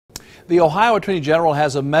The Ohio Attorney General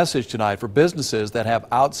has a message tonight for businesses that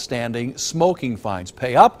have outstanding smoking fines.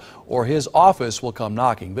 Pay up or his office will come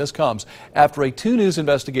knocking. This comes after a 2 News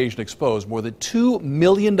investigation exposed more than $2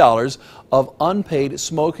 million of unpaid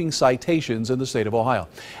smoking citations in the state of Ohio.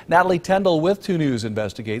 Natalie Tendall with 2 News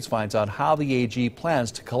Investigates finds out how the AG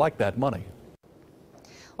plans to collect that money.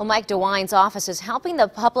 Well, Mike DeWine's office is helping the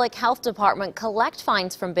Public Health Department collect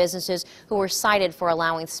fines from businesses who were cited for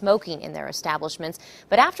allowing smoking in their establishments.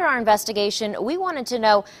 But after our investigation, we wanted to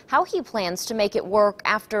know how he plans to make it work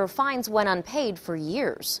after fines went unpaid for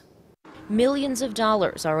years. Millions of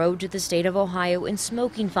dollars are owed to the state of Ohio in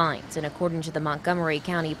smoking fines, and according to the Montgomery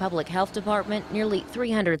County Public Health Department, nearly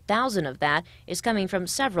 $300,000 of that is coming from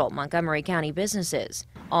several Montgomery County businesses,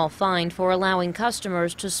 all fined for allowing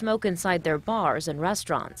customers to smoke inside their bars and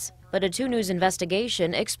restaurants. But a 2 News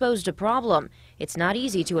investigation exposed a problem. It's not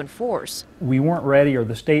easy to enforce. We weren't ready, or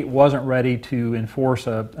the state wasn't ready to enforce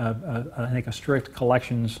I think a strict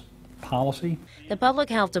collections policy. The Public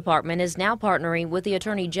Health Department is now partnering with the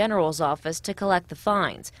Attorney General's office to collect the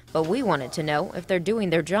fines, but we wanted to know if they're doing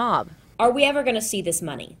their job. Are we ever going to see this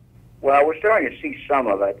money? Well, we're starting to see some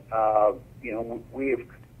of it. We have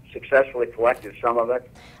successfully collected some of it.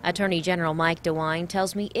 Attorney General Mike DeWine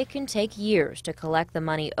tells me it can take years to collect the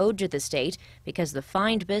money owed to the state because the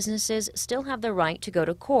fined businesses still have the right to go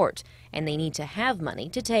to court, and they need to have money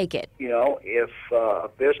to take it. If a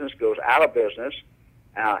business goes out of business,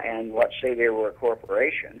 and let's say they were a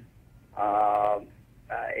corporation, as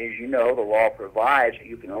you know, the law provides that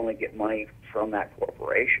you can only get money from that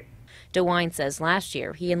corporation. DeWine says last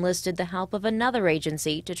year he enlisted the help of another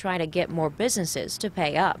agency to try to get more businesses to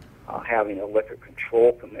pay up. Having a liquor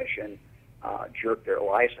control commission jerk their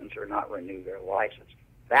license or not renew their license,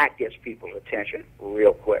 that gets people's attention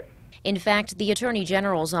real quick. In fact, the Attorney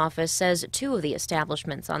General's office says 2 of the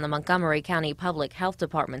establishments on the Montgomery County Public Health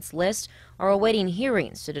Department's list are awaiting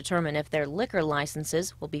hearings to determine if their liquor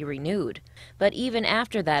licenses will be renewed. But even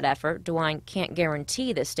after that effort, DeWine can't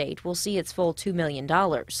guarantee the state will see its full $2 million.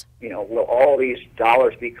 Will all these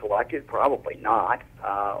dollars be collected? Probably not.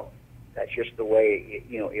 That's just the way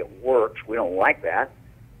it works. We don't like that,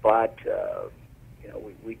 but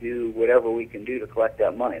we do whatever we can do to collect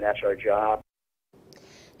that money. That's our job.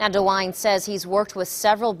 Now, DeWine says he's worked with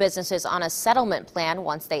several businesses on a settlement plan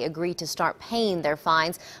once they agree to start paying their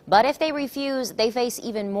fines. But if they refuse, they face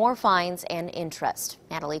even more fines and interest.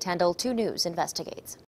 Natalie Tendall, 2 News Investigates.